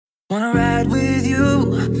Wanna ride with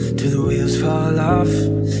you till the wheels fall off,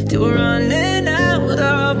 till we're running out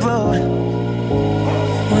the road.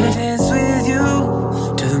 Wanna dance with you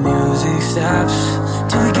till the music stops,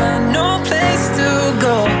 till we got no place to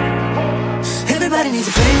go. Everybody needs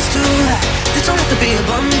a place to hide. This don't have to be a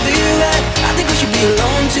bumpy ride. I think we should be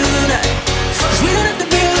alone tonight, 'cause we don't have to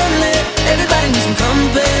be lonely. Everybody needs some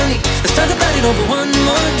company. Let's talk about it over one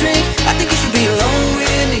more drink. I think you should be alone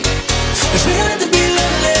with me, 'cause we don't have to be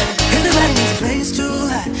lonely. Everybody needs a place to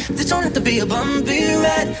hide. This don't have to be a bumpy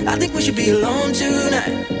ride. I think we should be alone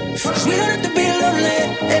tonight, 'cause we don't have to be lonely.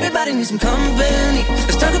 Everybody needs some company.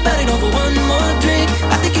 Let's talk about it over one more drink.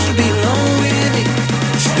 I think you should be alone with me,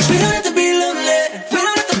 'cause we don't have to be lonely. We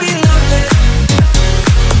don't have to be lonely.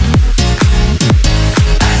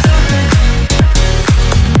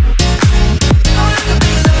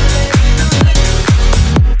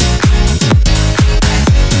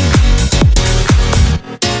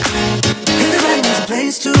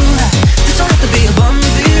 To hide. This don't have to be a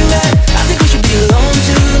bumpy ride. I think we should be alone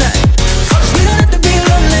tonight, 'cause we don't have to be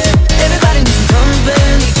lonely. Everybody needs some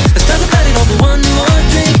company. Let's talk about it over one more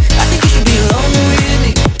drink. I think you should be alone with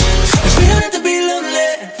me, 'cause we don't have to be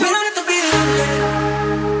lonely. We don't have to be lonely.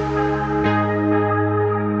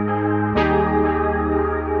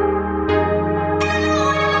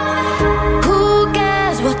 Who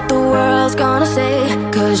cares what the world's gonna say?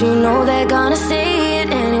 'Cause you know they're gonna say it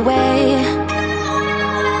anyway.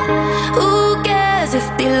 If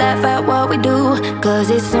they laugh at what we do, 'cause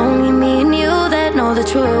it's only me and you that know the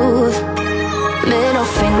truth. Middle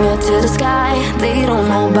finger to the sky. They don't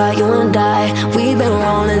know about you and I. We've been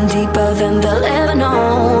rolling deeper than they'll ever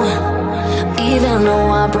know. Even though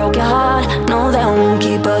I broke your heart, no, that won't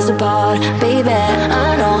keep us apart. Baby,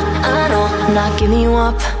 I know, I'm not giving you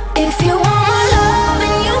up. If you want my love,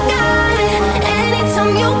 then you got it.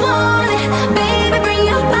 Anytime you want it, baby, bring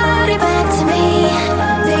your body back to me.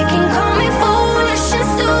 They can call me foolish and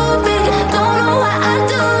stupid, don't know why I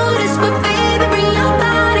do this, but baby, bring your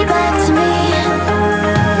body back to me.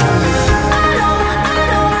 I know,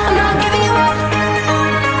 I'm not giving you up.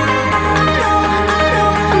 I know,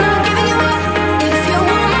 I'm not giving you up. If you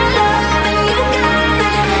want my love, then you got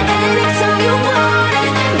it. Anytime you want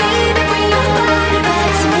it, baby, bring your body back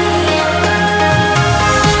to me.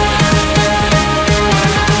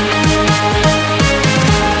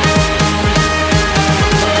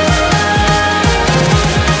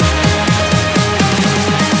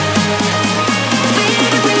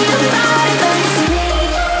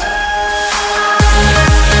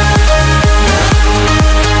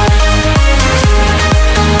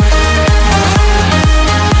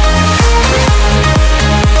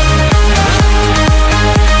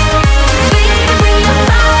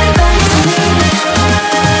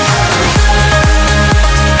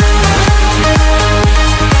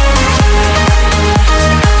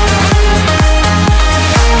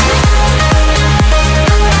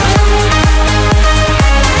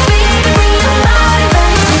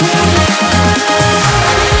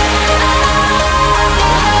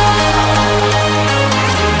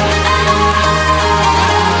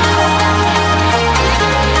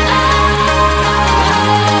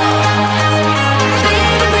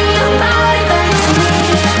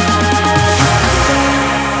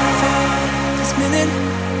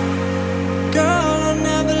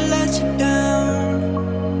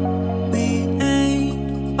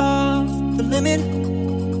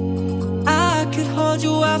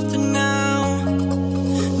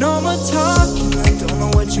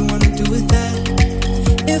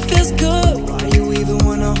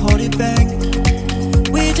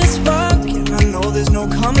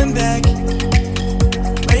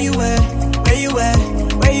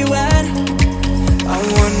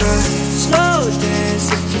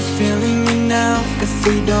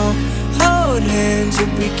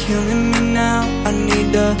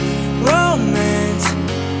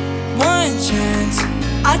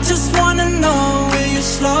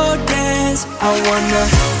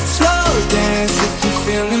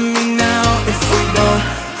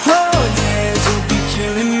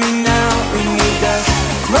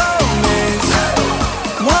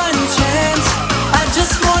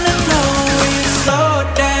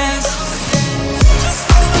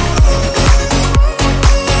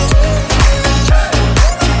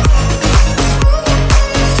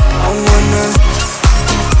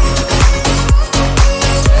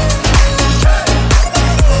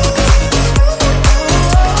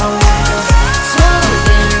 I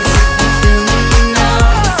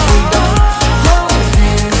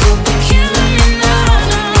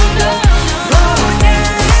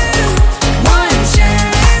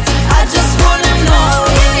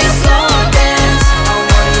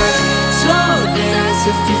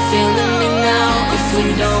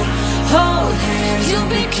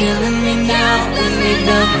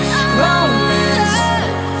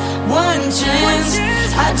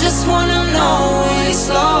I just wanna know when you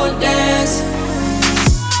slow dance.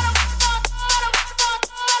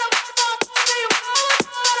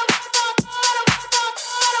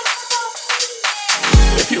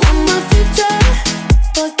 If you want my future,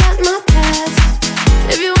 forget my past.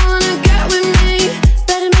 If you wanna get with me,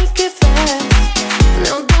 better make it fast.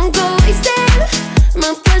 No, don't go wasting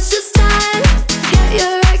my precious time. Get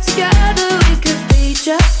your act together, we could be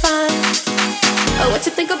just fine. Oh, what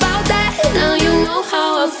you think about that? Now you know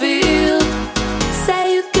how I feel.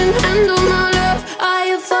 Say you can handle my love. Are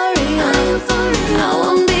you for real? I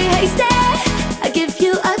won't be hasty. I'll give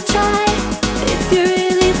you a try. If you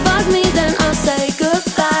really bug me, then I'll say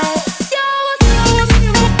goodbye.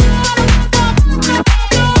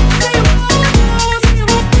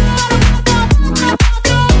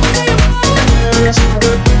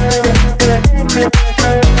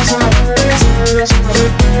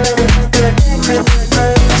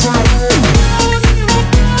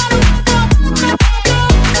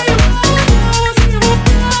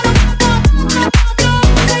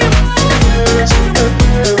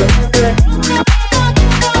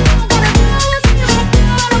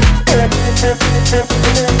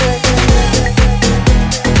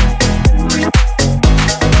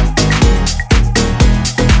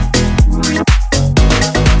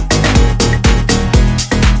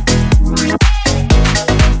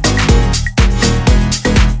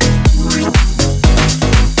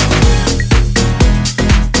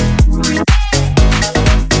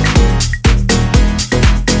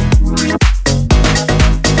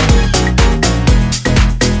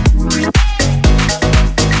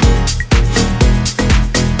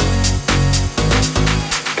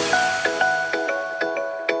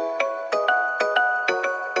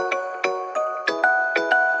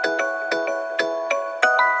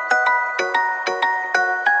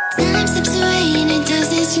 Time slips away and it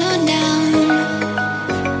doesn't slow down.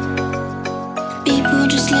 People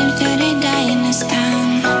just live till they die in this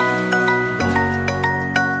town.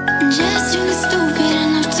 Just too stupid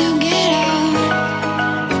enough to get out.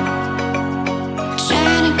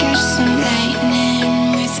 Trying to catch some lightning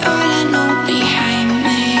with all I know behind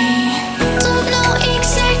me. Don't know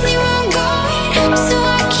exactly where I'm going, so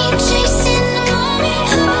I keep chasing the moment.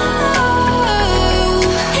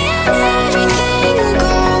 And everything will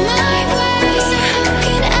go my way. So how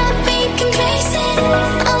could I be complacent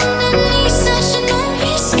underneath such an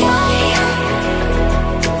open sky?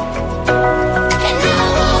 And I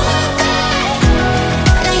won't look back,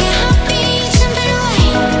 like a heartbeat jumping away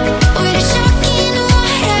with a shark in the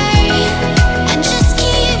water. I just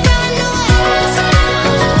keep running away. So now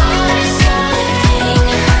the water's calling,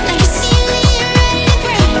 like a ceiling ready to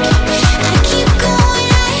break. I keep going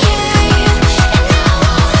higher, and I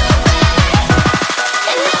won't look back,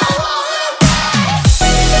 and I won't look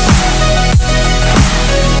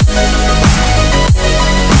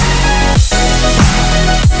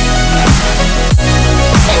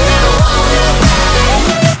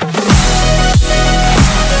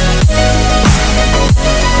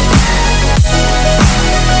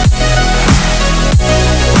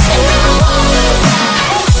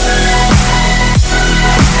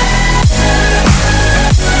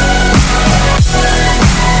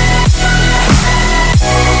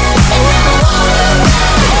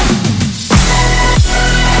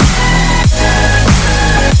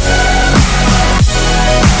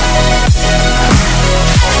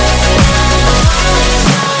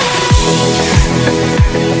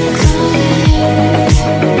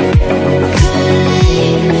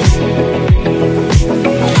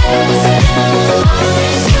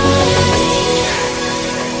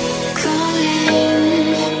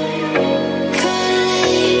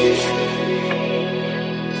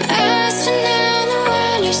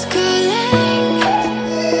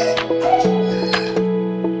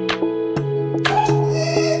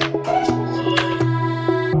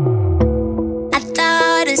I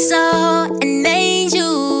thought I saw an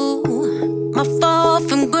angel. My fall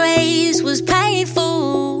from grace was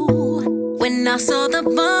painful. When I saw the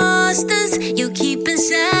monsters you keep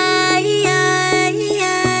inside,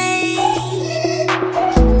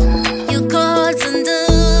 your cards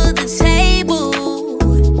under the table.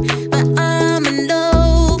 But I'm in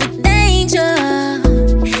love with danger,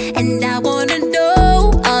 and I wanna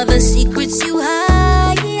know all the secrets you hide.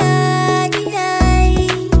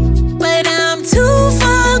 But I'm too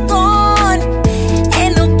far gone,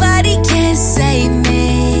 and nobody can save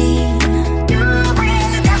me.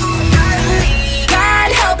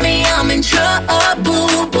 God help me, I'm in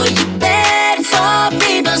trouble. Boy, you bad for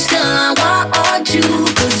me, but still I want you.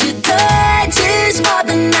 'Cause your touch is more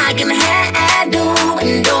than I can handle,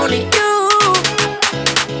 and only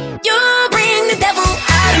you bring the devil.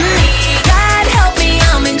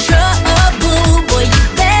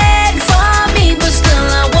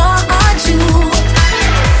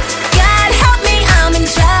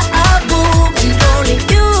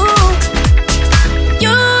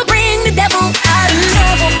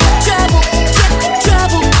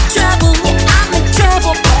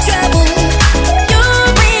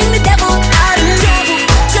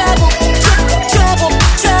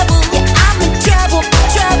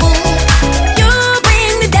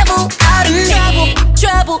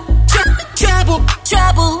 trouble,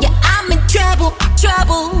 trouble. Yeah, I'm in trouble,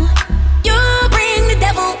 trouble. You bring the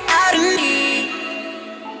devil out of me.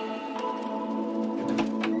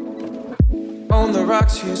 On the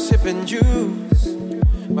rocks, you're sipping juice.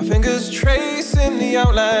 My fingers tracing the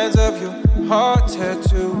outlines of your heart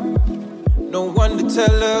tattoo. No one to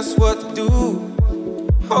tell us what to do.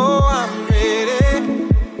 Oh, I'm ready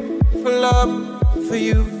for love, for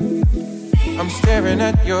you. I'm staring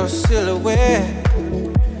at your silhouette.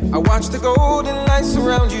 I watch the golden lights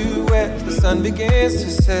surround you as the sun begins to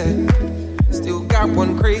set. Still got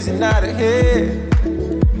one crazy night ahead.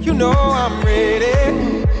 You know I'm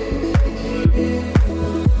ready.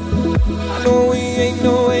 I know we ain't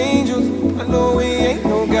no angels, I know we ain't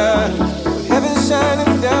no gods, but heaven's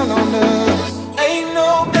shining down on us. Ain't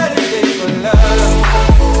no better day for love.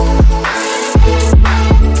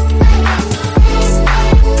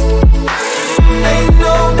 Ain't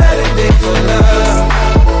no better day for love.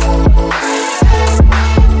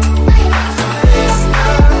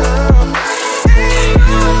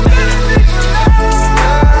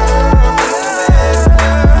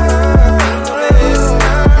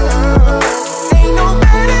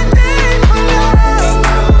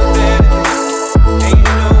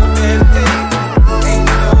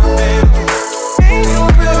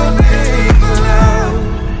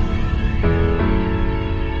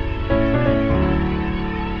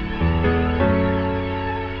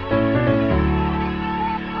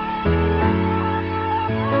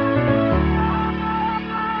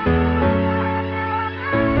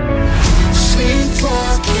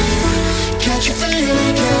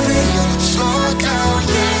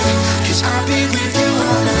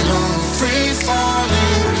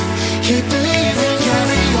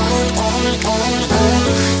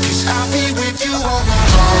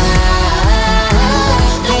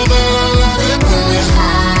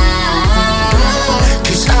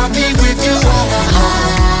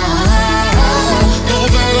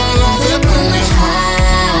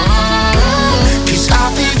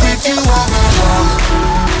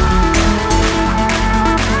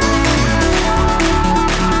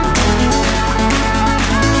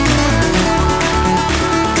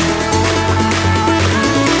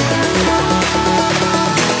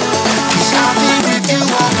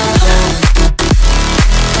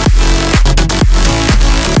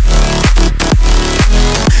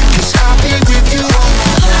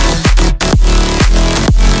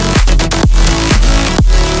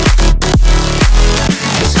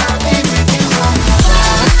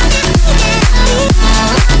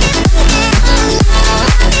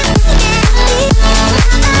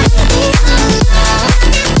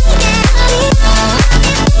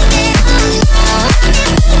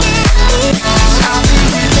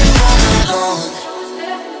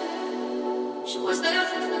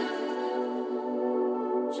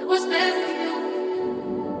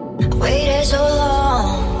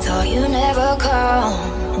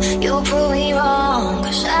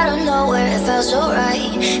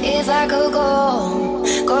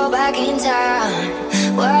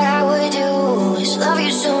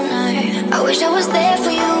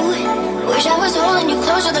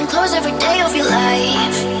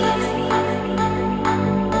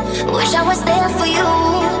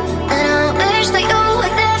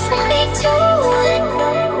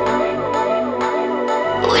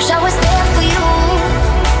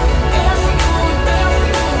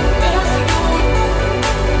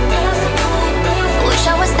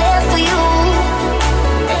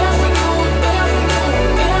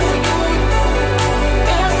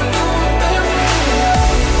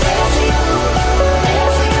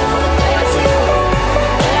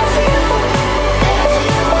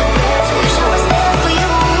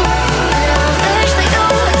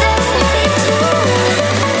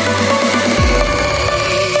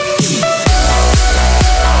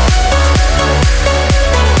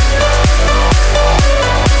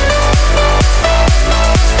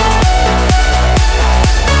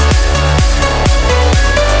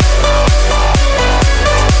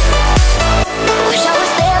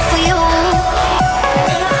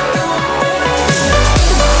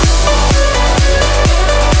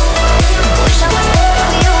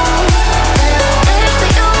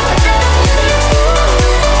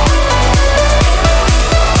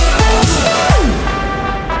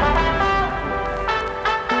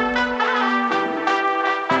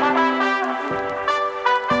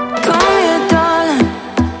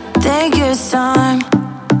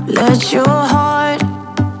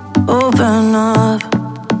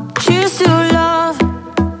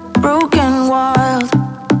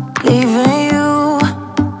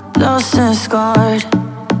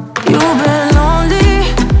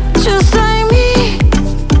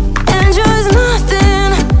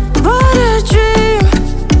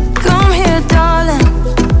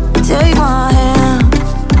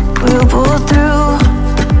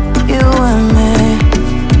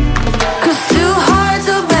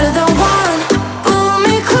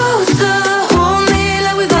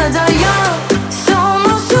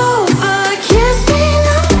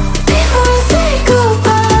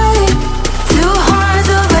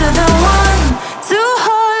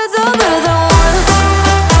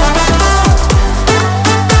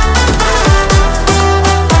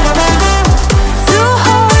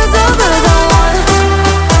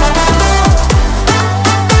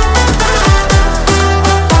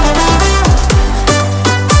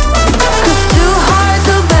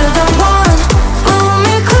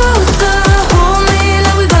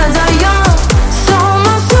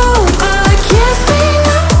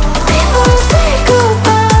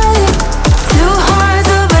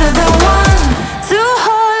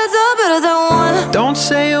 Don't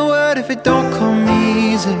say a word if it don't come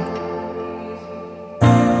easy.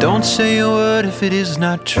 Don't say a word if it is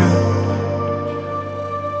not true.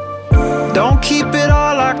 Don't keep it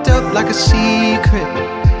all locked up like a secret.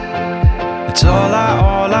 It's all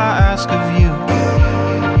I ask of you.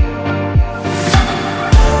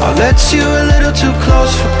 I'll let you a little too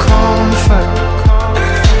close for comfort.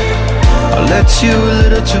 I'll let you a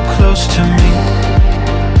little too close to me.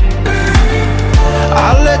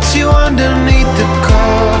 I'll let you underneath the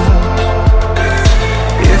covers.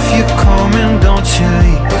 If you're coming, don't you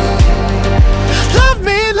leave. Love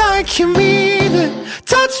me like you mean it.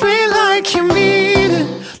 Touch me like you mean it.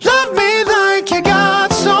 Love me like you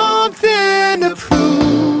got something to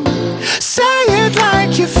prove. Say it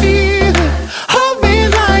like you feel it. Hold me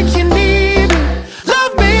like you need it.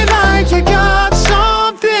 Love me like you got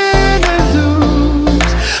something to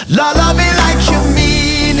lose. Love me like you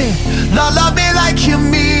mean it. Love me like you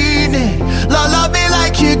mean it. Love me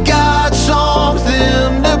like you got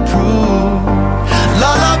something to prove.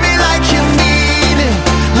 Love me like you mean it.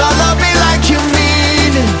 Love me like you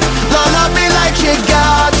mean it. Love me like you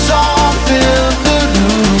got something to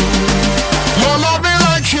lose. Love me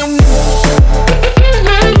like you mean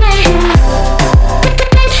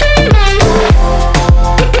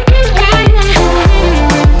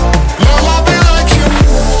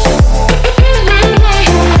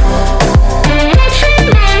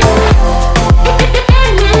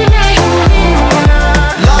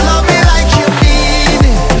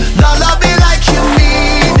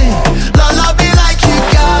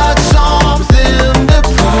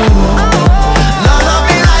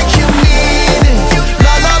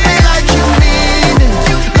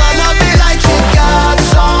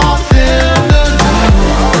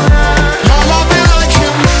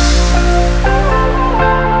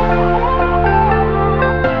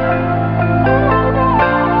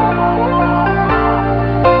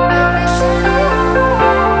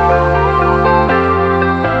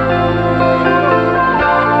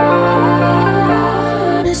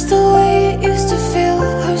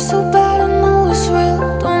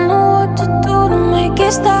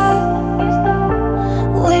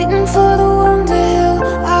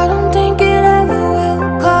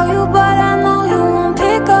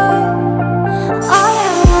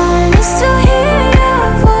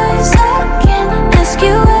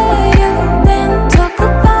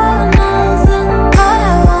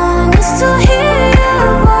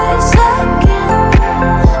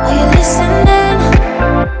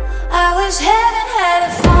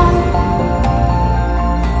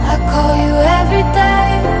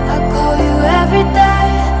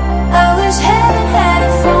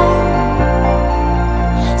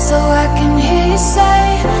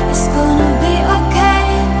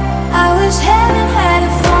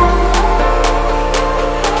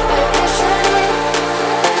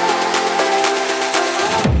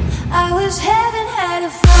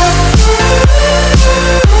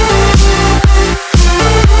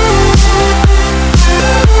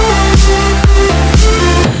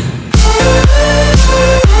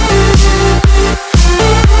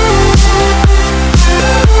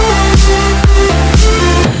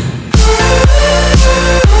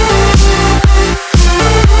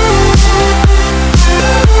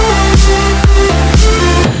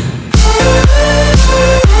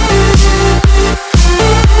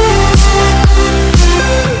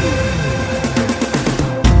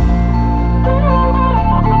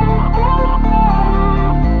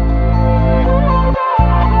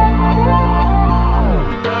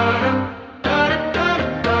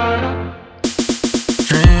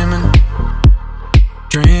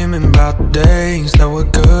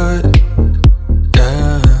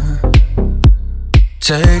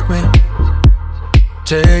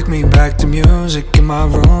Take me back to music in my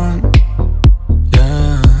room,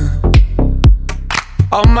 yeah.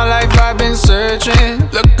 All my life I've been searching,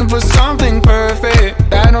 looking for something perfect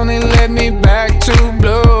that only led me back to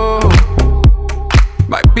blue.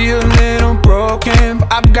 Might be a little broken,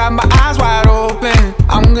 but I've got my eyes wide open.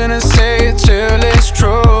 I'm gonna say it till it's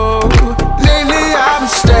true. Lately I've been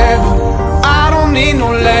stable, I don't need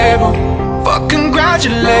no label. Fuck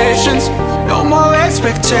congratulations, no more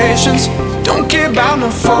expectations. Don't care about no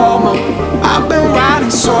formal, I've been riding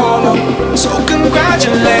solo. So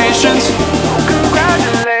congratulations,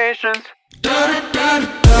 congratulations.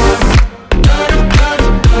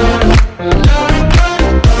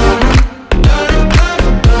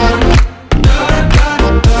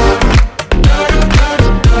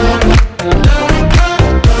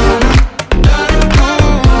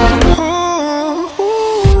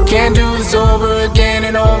 Can't do this over again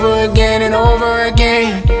and over again and over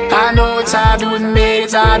again. I know it's It's hard to admit,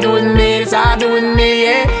 it's hard to admit, it's hard to admit,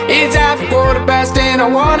 yeah. It's half quarter past 10, I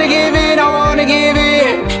wanna give it, I wanna give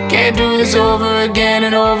it. Can't do this over again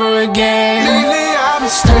and over again. Lately I've been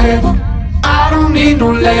stable, I don't need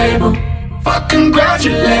no label. Fuck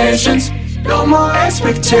congratulations, no more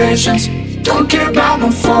expectations. Don't care about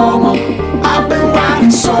no formal, I've been riding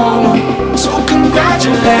solo. So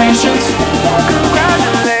congratulations,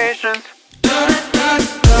 congratulations.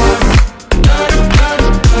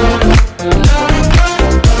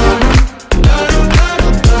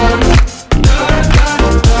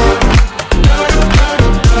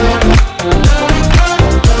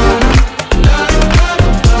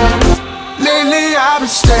 Lately I've been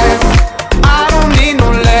stable, I don't need no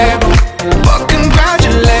label. But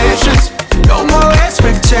congratulations, no more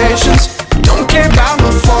expectations. Don't care about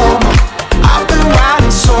no formal, I've been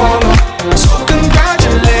riding solo. So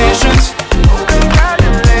congratulations,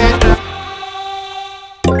 congratulations.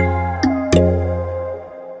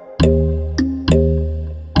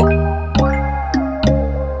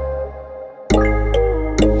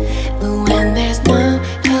 When there's no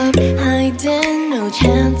hope hiding, no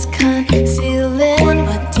chance concealing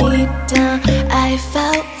what deep down I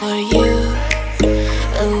felt for you.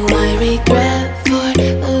 Oh, I regret for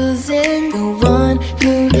losing the one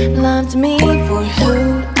who loved me, for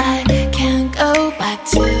who I can't go back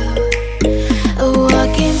to.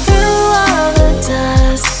 Walking through all the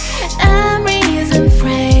dust, memories and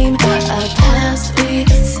frame, a past we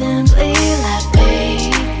simply let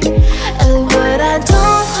fade. But I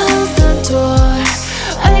don't close the door,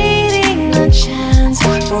 waiting a chance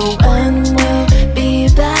for when we'll be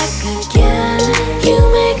back again. You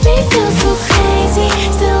make me feel so crazy,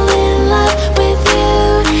 still in love with you.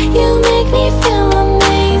 You make me feel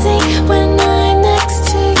amazing when I'm next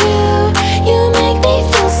to you. You make me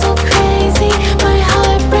feel so crazy, my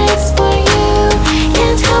heart breaks for you.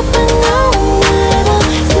 Can't help but know that I'm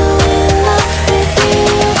still in love with you.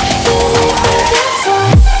 You make me feel so.